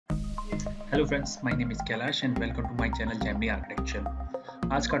Hello friends, my name is Kailash and welcome to my channel Gemini architecture.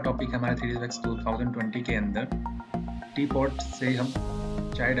 आज का topic है हमारा 3ds 2020 के अंदर टीपॉट से हम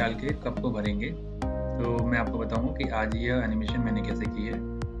चाय डाल के कप को भरेंगे। तो मैं आपको बताऊंगा कि आज यह एनिमेशन मैंने कैसे की है।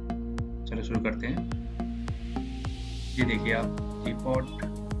 चलो शुरू करते हैं। ये देखिए आप, टीपॉट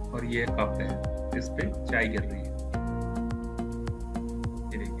और ये कप है, इस पे चाय गिर रही है।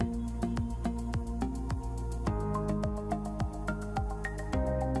 ये देखिए,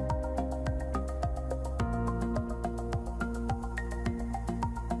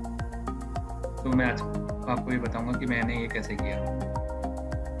 तो मैं आज आपको ये बताऊंगा कि मैंने ये कैसे किया।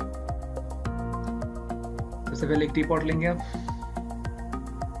 सबसे पहले एक टीपॉट लेंगे आप।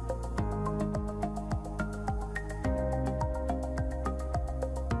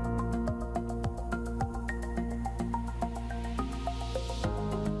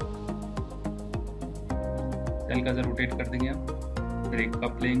 हल्का सा रोटेट कर देंगे आप। फिर एक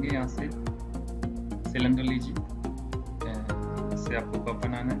कप लेंगे, यहाँ से सिलेंडर लीजिए, इससे आपको कप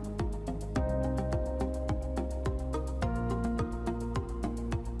बनाना है।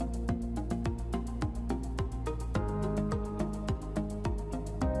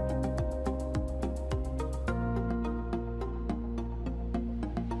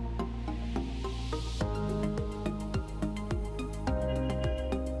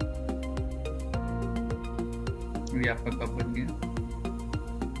 ये आपका कप बन गया।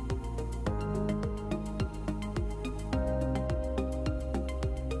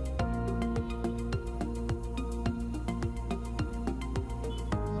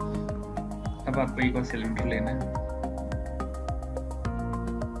 अब आपको एक और सिलेंडर लेना है।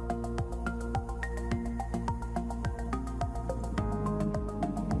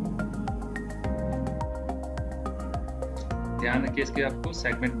 ध्यान रखिए, इसके आपको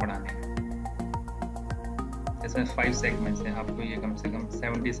सेगमेंट बनाने हैं। इसमें 5 सेगमेंट्स हैं, आपको ये कम से कम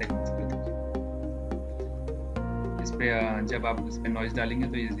 70 सेगमेंट्स कर दीजिए। इस पे जब आप इस पे नॉइज डालेंगे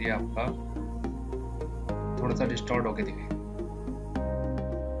तो ये आपका थोड़ा सा डिस्टॉर्ट होके दिखेगा।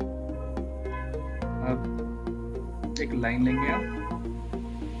 अब एक लाइन लेंगे आप,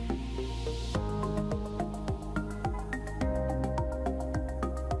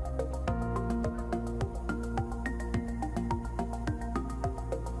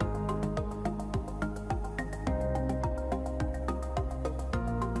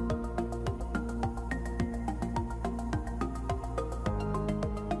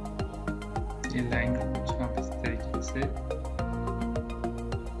 ये लाइन को कुछ आप इस तरीके से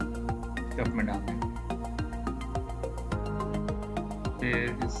कप में डाल दें।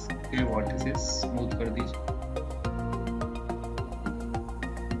 फिर इसके वर्टिसेस स्मूथ कर दीजिए।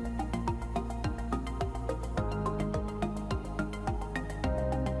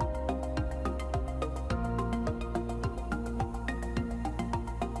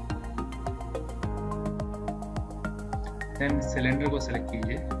 देन सिलेंडर को सेलेक्ट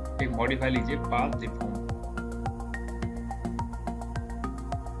कीजिए, एक मॉडिफाई लीजिए, पाथ डिफॉर्म।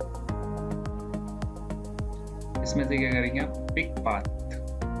 इसमें से क्या करेंगे आप, पिक पाथ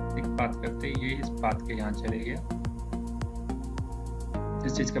करते ये इस पाथ के यहाँ चले गया।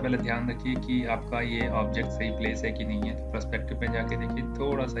 इस चीज का पहले ध्यान रखिए कि आपका ये ऑब्जेक्ट सही प्लेस है कि नहीं है। तो पर्सपेक्टिव पे जाके देखिए,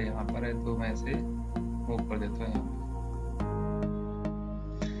 थोड़ा सा यहाँ पर है तो मैं इसे मूव कर देता हूँ यहाँ पर।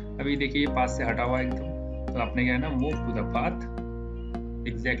 अभी देखिए ये पाथ से हटा हुआ एकदम, तो आपने क्या है ना, move to the path.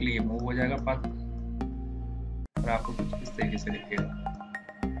 Exactly ये मूव हो जाएगा पाथ और आपको कुछ इस तरीके से दिखेगा।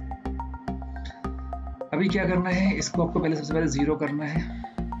 अभी क्या करना है, इसको आपको पहले सबसे पहले 0 करना है।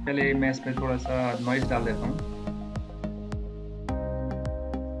 पहले मैं इस पर थोड़ा सा नॉइज डाल देता हूँ।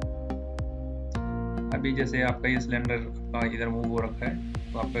 अभी जैसे आपका ये सिलेंडर इधर मूव हो रखा है,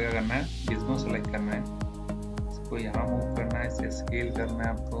 तो आपको क्या करना है, गिज़्मो सेलेक्ट करना है, इसको यहाँ मूव करना है, इसे स्केल करना है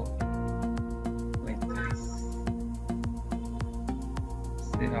आपको।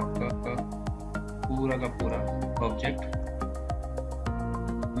 आपका पूरा का पूरा ऑब्जेक्ट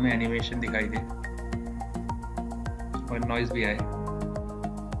में एनिमेशन दिखाई दे और नॉइज भी आए।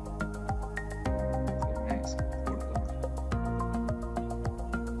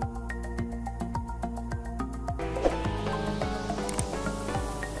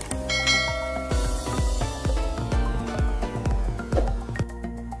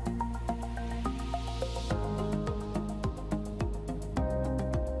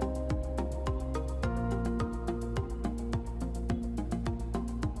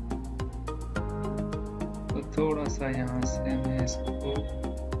 थोड़ा सा यहाँ से मैं इसको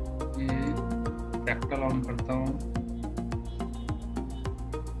ये फ्रैक्टल ऑन करता हूँ।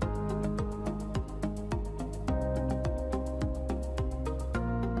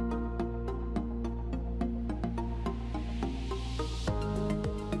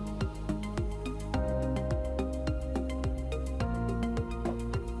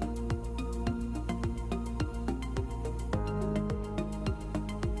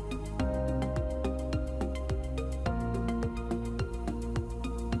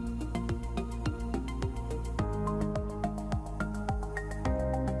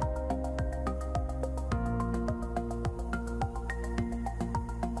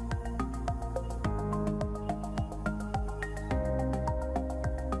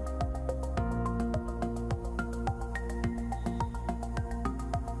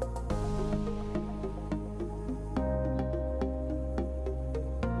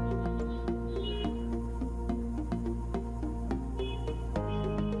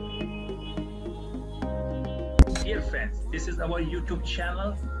 Dear friends, this is our YouTube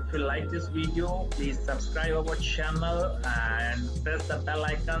channel. If you like this video, please subscribe our channel and press the bell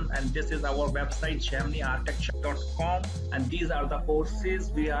icon. And this is our website, GeminiArchitecture.com. And these are the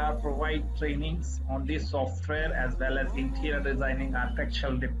courses we are provide trainings on this software as well as interior designing,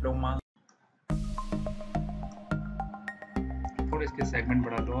 architectural diploma. थोड़े इसके segment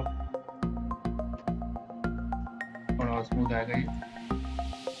बढ़ा दो आप, थोड़ा smooth आएगा ये।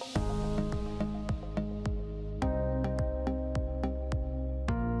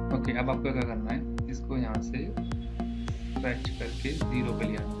 Okay, अब आपको क्या करना है, इसको यहाँ से स्ट्रेच करके 0 पे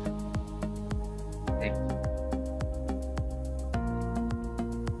ले आना है।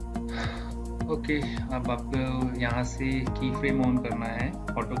 ओके, अब आपको यहाँ से की फ्रेम ऑन करना है,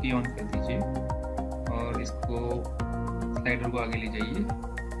 ऑटो की ऑन कर दीजिए और इसको स्लाइडर को आगे ले जाइए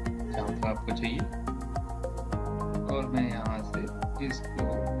जहाँ तक आपको चाहिए। और मैं यहाँ से इसको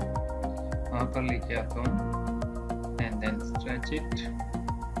वहाँ पर लेके आता हूँ and then stretch it,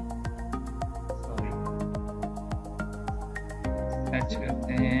 stretch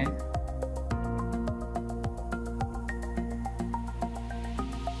करते हैं।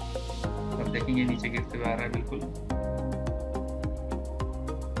 अब देखेंगे नीचे गिरते हुए आ रहा है बिल्कुल।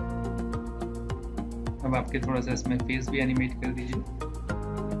 अब आपके थोड़ा सा इसमें फेस भी एनिमेट कर दीजिए।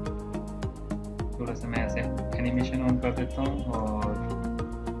 थोड़ा सा मैं ऐसे एनिमेशन ऑन कर देता हूँ और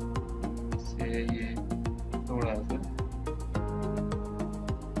इससे ये थोड़ा सा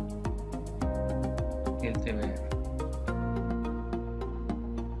खेलते हुए।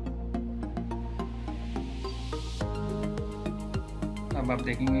 अब आप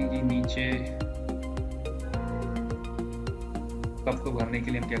देखेंगे कि नीचे कप को भरने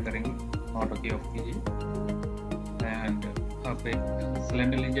के लिए हम क्या करेंगे, ऑटो की ऑफ कीजिए एंड आप एक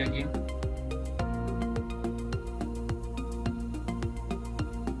सिलेंडर ले जाइए,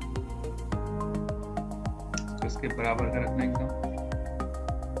 तो इसके बराबर का रखना एकदम।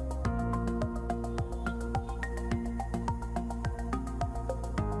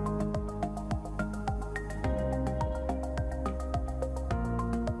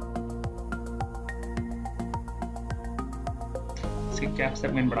 कैप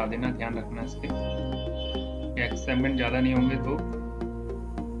सेगमेंट बढ़ा देना, ध्यान रखना इसके कैप सेगमेंट ज़्यादा नहीं होंगे तो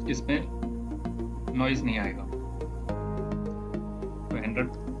इसमें नॉइज नहीं आएगा। तो 100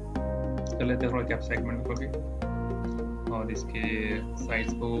 कर लेते हैं थोड़ा कैप सेगमेंट को भी, और इसके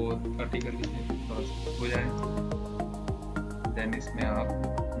साइज को 30 कर लीजिए, थोड़ा सा हो जाए। देन इसमें आप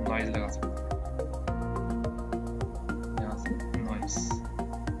नॉइज लगा सकते हैं, यहाँ से नॉइज।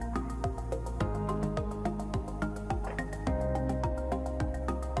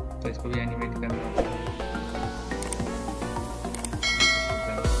 तो इसको भी एनिमेट करना है।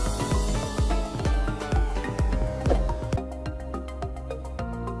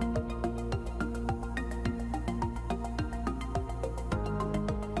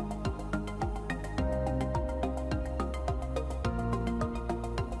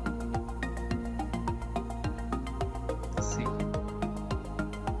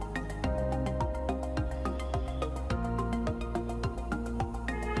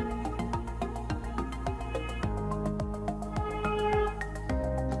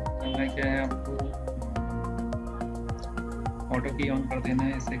 क्या है, आपको ऑटो की ऑन कर देना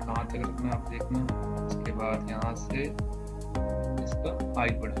है, इसे कहाँ तक रखना है आप देखना। उसके बाद यहाँ से इसका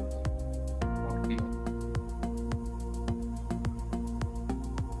हाइट बढ़ाना, ऑटो की ऑन।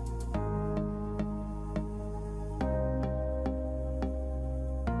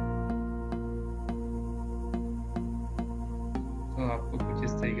 तो आपको कुछ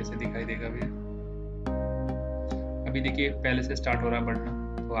इस तरीके से दिखाई देगा भैया। अभी देखिए पहले से स्टार्ट हो रहा है बढ़ना,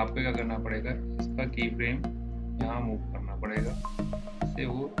 तो आपको क्या करना पड़ेगा, इसका की फ्रेम यहाँ मूव करना पड़ेगा, इससे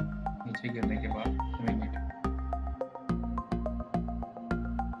वो नीचे गिरने के बाद एनिमेट।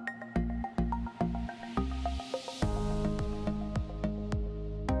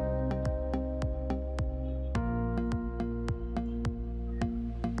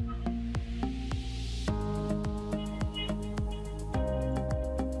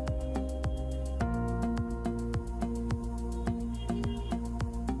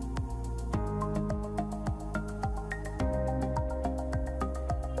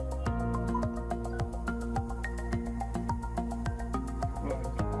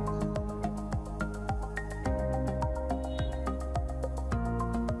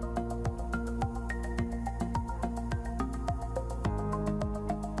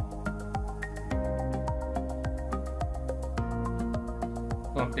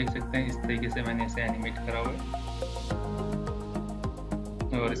 तो आप देख सकते हैं इस तरीके से मैंने इसे एनिमेट करा हुआ है,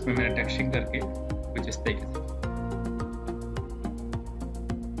 और इसमें मैंने टेक्सचरिंग करके कुछ इस तरीके से।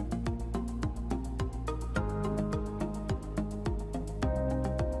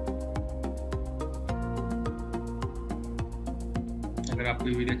 अगर आपको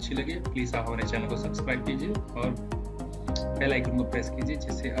ये वीडियो अच्छी लगे प्लीज़ आप हमारे चैनल को सब्सक्राइब कीजिए और बेल आइकन को प्रेस कीजिए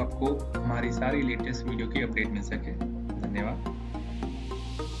जिससे आपको हमारी सारी लेटेस्ट वीडियो की अपडेट मिल सके। धन्यवाद।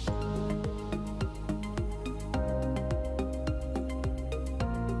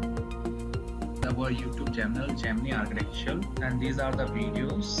 Our YouTube channel Gemini Architecture, and these are the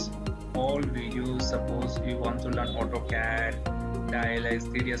videos, all videos. Suppose you want to learn AutoCAD,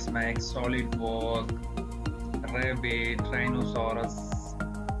 Dialux, 3ds Max, SolidWorks, Revit, Rhinoceros,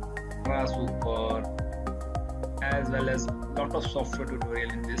 Super, as well as lot of software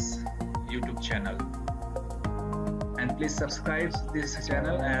tutorial in this YouTube channel. And please subscribe this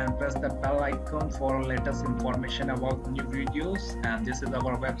channel and press the bell icon for latest information about new videos. And this is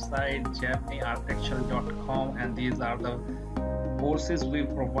our website GeminiArchitecture.com, and these are the courses we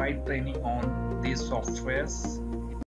provide training on these softwares.